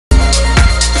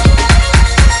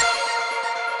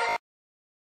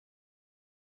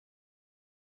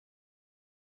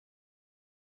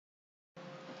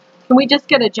Can we just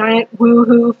get a giant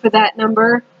woohoo for that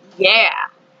number? Yeah.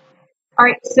 All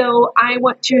right, so I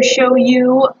want to show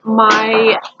you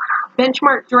my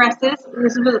benchmark dresses.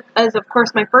 This is of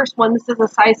course my first one. This is a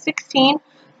size 16.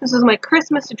 This is my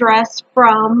Christmas dress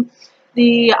from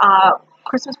the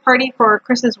Christmas party for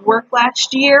Chris's work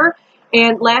last year.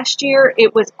 And last year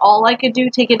it was all I could do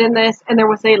to get in this, and there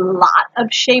was a lot of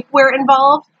shapewear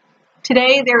involved.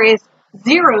 Today there is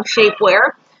zero shapewear.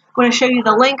 I'm going to show you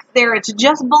the length there. It's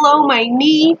just below my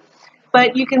knee.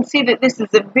 But you can see that this is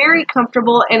very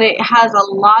comfortable, and it has a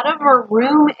lot of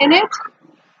room in it.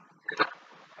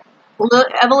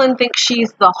 Evelyn thinks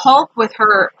she's the Hulk with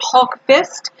her Hulk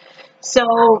fist.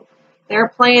 So they're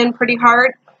playing pretty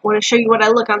hard. I want to show you what I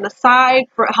look on the side,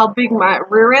 for how big my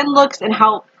rear end looks and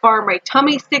how far my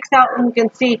tummy sticks out. And you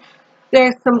can see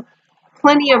there's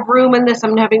plenty of room in this.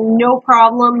 I'm having no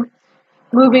problem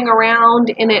moving around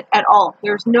in it at all.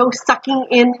 There's no sucking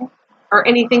in or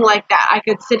anything like that. I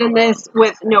could sit in this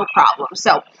with no problem.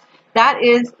 So that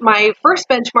is my first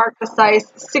benchmark, the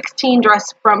size 16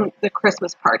 dress from the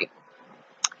Christmas party.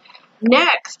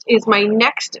 Next is my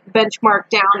next benchmark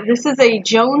down. This is a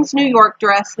Jones, New York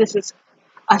dress. This is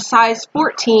a size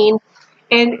 14.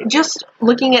 And just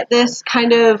looking at this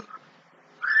kind of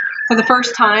for the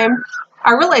first time,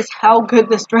 I realized how good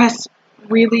this dress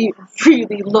really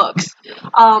looks.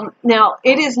 Now,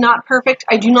 it is not perfect.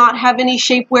 I do not have any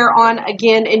shapewear on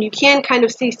again, and you can kind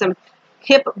of see some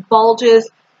hip bulges.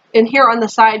 And here on the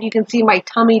side, you can see my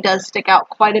tummy does stick out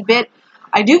quite a bit.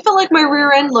 I do feel like my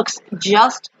rear end looks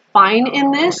just fine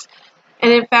in this.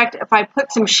 And in fact, if I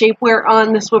put some shapewear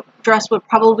on, this dress would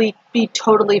probably be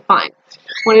totally fine.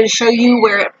 Wanted to show you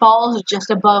where it falls just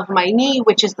above my knee,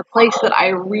 which is the place that I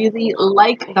really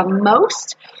like the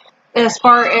most as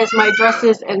far as my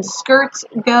dresses and skirts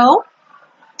go.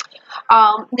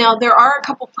 Now, there are a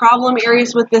couple problem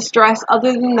areas with this dress,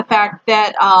 other than the fact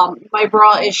that my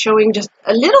bra is showing just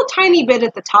a little tiny bit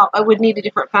at the top. I would need a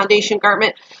different foundation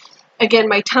garment. Again,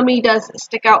 my tummy does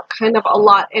stick out kind of a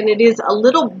lot, and it is a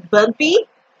little bumpy.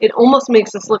 It almost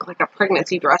makes this look like a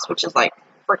pregnancy dress, which is like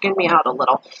freaking me out a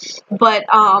little. But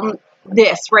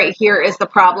this right here is the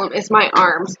problem, is my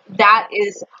arms. That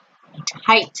is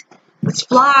tight. Let's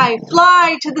fly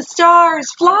to the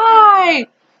stars, fly!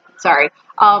 Sorry.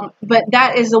 But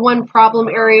that is the one problem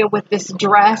area with this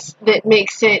dress that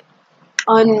makes it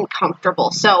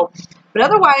uncomfortable. So, but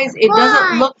otherwise, it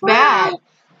doesn't look bad.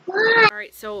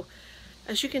 Alright, so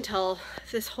as you can tell,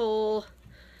 this whole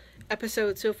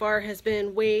episode so far has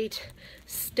been weight,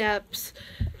 steps,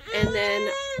 and then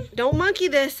don't monkey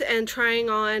this and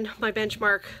trying on my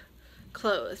benchmark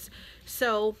clothes.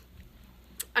 So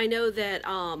I know that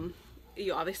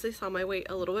you obviously saw my weight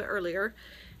a little bit earlier,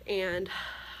 and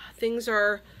things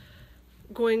are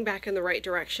going back in the right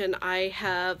direction. I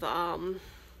have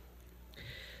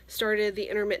started the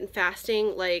intermittent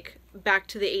fasting, like back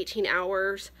to the 18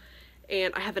 hours,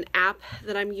 and I have an app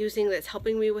that I'm using that's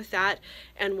helping me with that.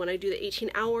 And when I do the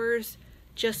 18 hours,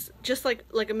 just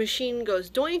like a machine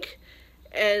goes doink,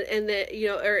 and then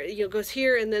goes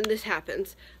here, and then this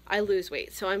happens. I lose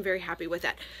weight, so I'm very happy with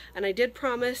that. And I did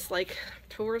promise like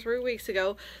 2 or 3 weeks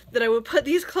ago that I would put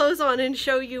these clothes on and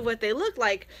show you what they look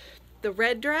like. The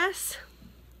red dress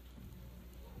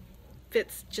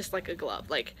fits just like a glove,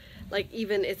 like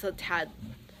even it's a tad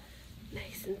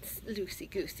nice and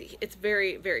loosey-goosey. It's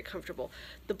very comfortable.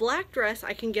 The black dress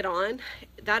I can get on.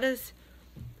 That is,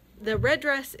 the red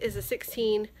dress is a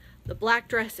 16. The black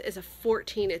dress is a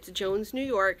 14. It's Jones, New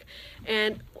York,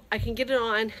 and I can get it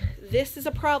on. This is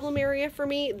a problem area for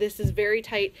me. This is very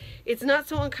tight. It's not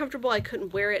so uncomfortable I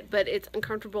couldn't wear it, but it's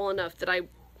uncomfortable enough that I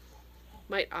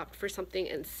might opt for something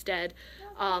instead.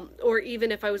 Or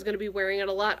even if I was going to be wearing it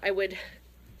a lot, I would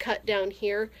cut down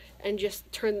here and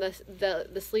just turn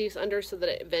the sleeves under so that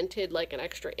it vented like an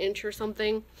extra inch or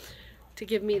something to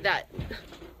give me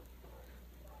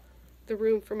the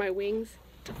room for my wings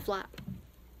to flap.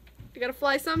 You gotta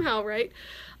fly somehow, right?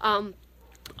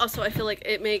 Also, I feel like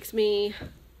it makes me,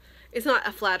 it's not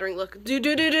a flattering look. There's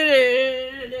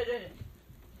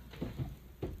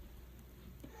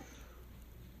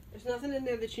nothing in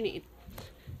there that you need.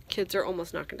 Kids are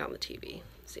almost knocking down the TV.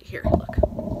 See here, look.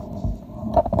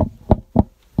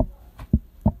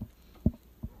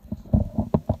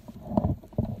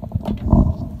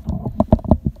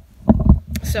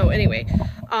 So anyway,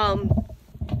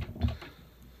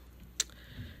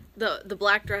 the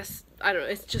black dress, I don't know,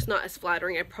 it's just not as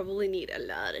flattering. I probably need a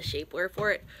lot of shapewear for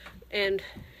it, and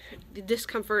the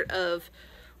discomfort of,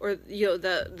 or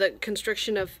the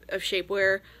constriction of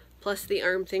shapewear plus the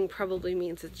arm thing probably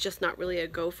means it's just not really a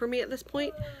go for me at this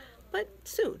point, but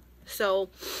soon. So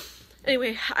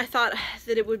anyway, I thought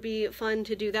that it would be fun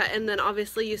to do that. And then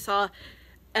obviously you saw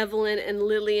Evelyn and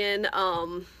Lillian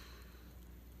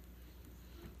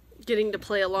getting to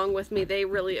play along with me. They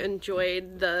really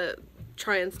enjoyed the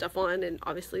trying stuff on, and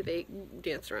obviously they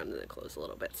danced around in the clothes a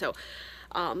little bit. So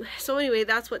so anyway,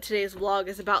 that's what today's vlog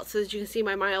is about. So as you can see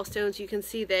my milestones, you can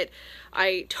see that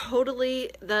I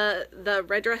totally, the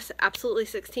red dress absolutely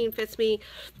 16 fits me.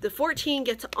 The 14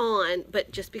 gets on,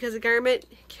 but just because a garment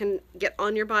can get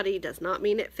on your body does not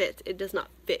mean it fits. It does not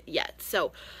fit yet.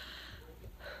 So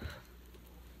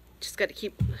just got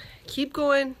to keep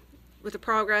going with the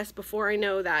progress before I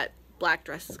know that black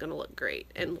dress is going to look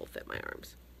great and will fit my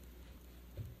arms.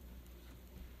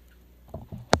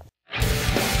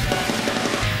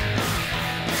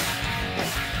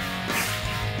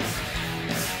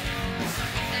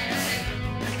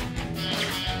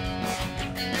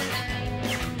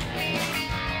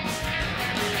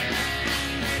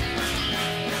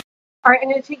 Alright, I'm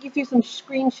going to take you through some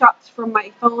screenshots from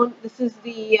my phone. This is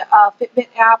the Fitbit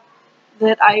app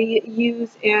that I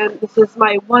use, and this is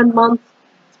my 1 month.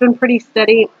 It's been pretty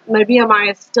steady. My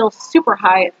BMI is still super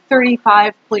high at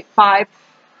 35.5,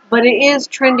 but it is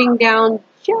trending down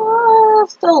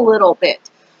just a little bit.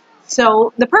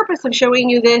 So the purpose of showing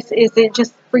you this is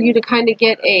just for you to kind of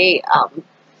get a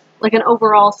like an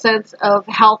overall sense of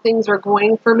how things are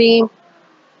going for me.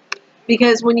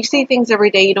 Because when you see things every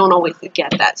day, you don't always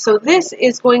get that. So this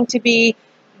is going to be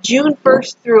June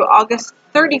 1st through August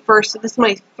 31st. So this is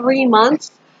my 3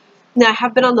 months. Now, I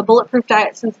have been on the bulletproof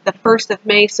diet since the 1st of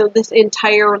May. So this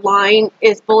entire line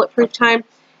is bulletproof time.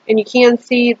 And you can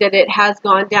see that it has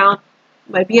gone down.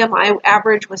 My BMI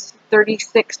average was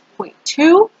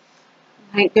 36.2.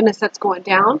 Thank goodness that's going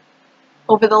down.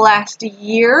 Over the last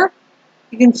year,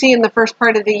 you can see in the first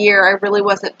part of the year, I really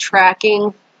wasn't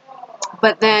tracking.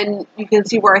 But then you can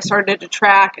see where I started to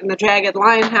track and the jagged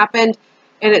line happened,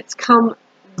 and it's come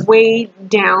way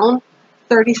down,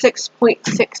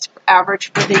 36.6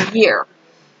 average for the year.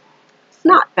 It's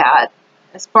not bad.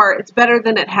 It's better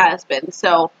than it has been,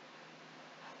 so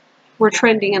we're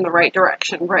trending in the right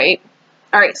direction, right?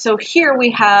 All right, so here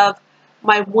we have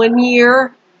my 1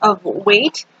 year of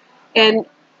weight, and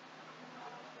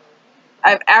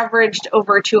I've averaged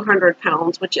over 200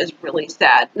 pounds, which is really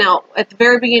sad. Now, at the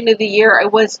very beginning of the year, I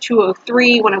was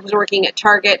 203 when I was working at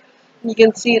Target. You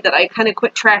can see that I kind of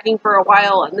quit tracking for a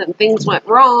while, and then things went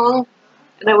wrong,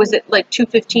 and I was at like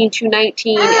 215,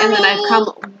 219, and then I've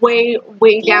come way,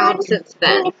 way down since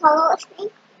then. Can you color with me?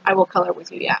 I will color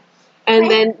with you, yeah. And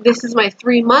then this is my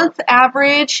 3 month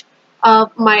average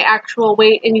of my actual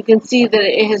weight, and you can see that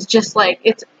it has just like,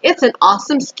 it's an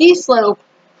awesome ski slope.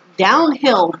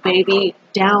 Downhill, baby,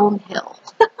 downhill.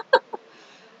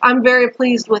 I'm very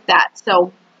pleased with that.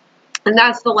 So, and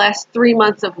that's the last 3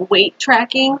 months of weight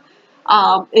tracking.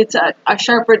 It's a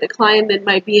sharper decline than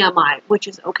my BMI, which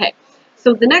is okay.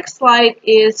 So the next slide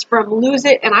is from Lose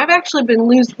It, and I've actually been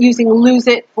using Lose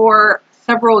It for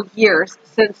several years,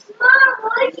 since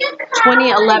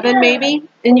 2011 maybe.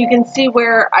 And you can see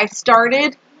where I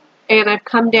started, and I've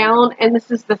come down, and this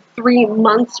is the 3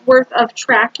 months worth of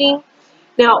tracking.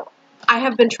 Now, I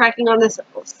have been tracking on this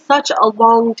such a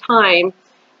long time,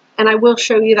 and I will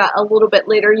show you that a little bit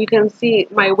later. You can see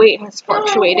my weight has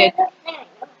fluctuated.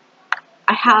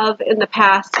 I have in the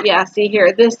past, yeah, see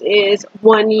here, this is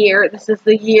 1 year. This is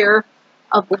the year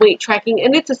of weight tracking,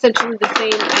 and it's essentially the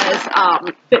same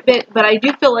as Fitbit, but I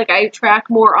do feel like I track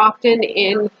more often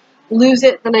in Lose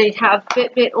It than I have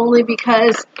Fitbit, only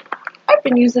because I've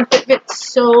been using Fitbit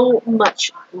so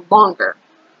much longer.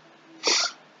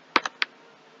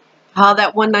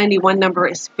 That 191 number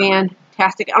is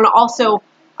fantastic. And also,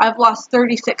 I've lost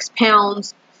 36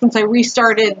 pounds since I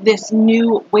restarted this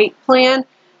new weight plan.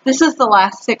 This is the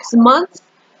last 6 months,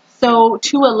 so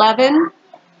 211.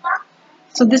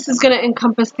 So this is going to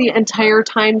encompass the entire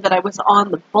time that I was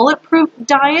on the bulletproof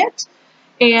diet.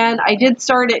 And I did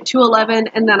start at 211,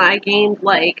 and then I gained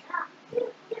like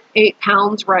 8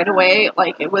 pounds right away.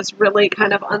 Like, it was really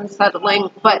kind of unsettling,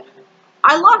 but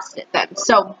I lost it then.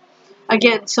 So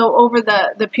again, so over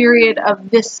the period of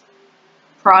this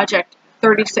project,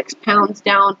 36 pounds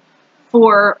down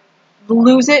for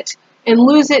Lose It. And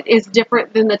Lose It is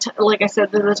different than like I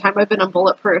said, than the time I've been on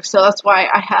bulletproof. So that's why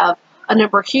I have a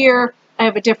number here. I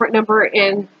have a different number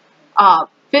in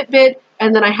Fitbit,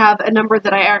 and then I have a number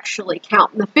that I actually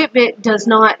count. And the Fitbit does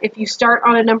not, if you start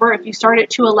on a number, if you start at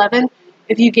 211,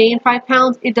 if you gain 5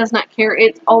 pounds, it does not care.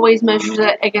 It always measures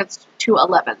it against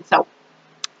 211. So,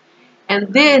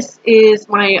 and this is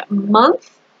my month,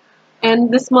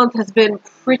 and this month has been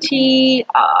pretty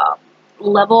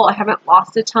level. I haven't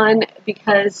lost a ton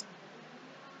because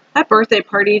That birthday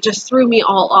party just threw me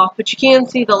all off, but you can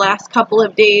see the last couple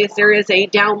of days there is a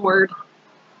downward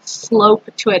slope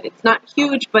to it. It's not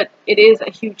huge, but it is a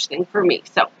huge thing for me.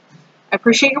 So I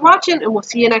appreciate you watching, and we'll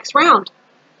see you next round.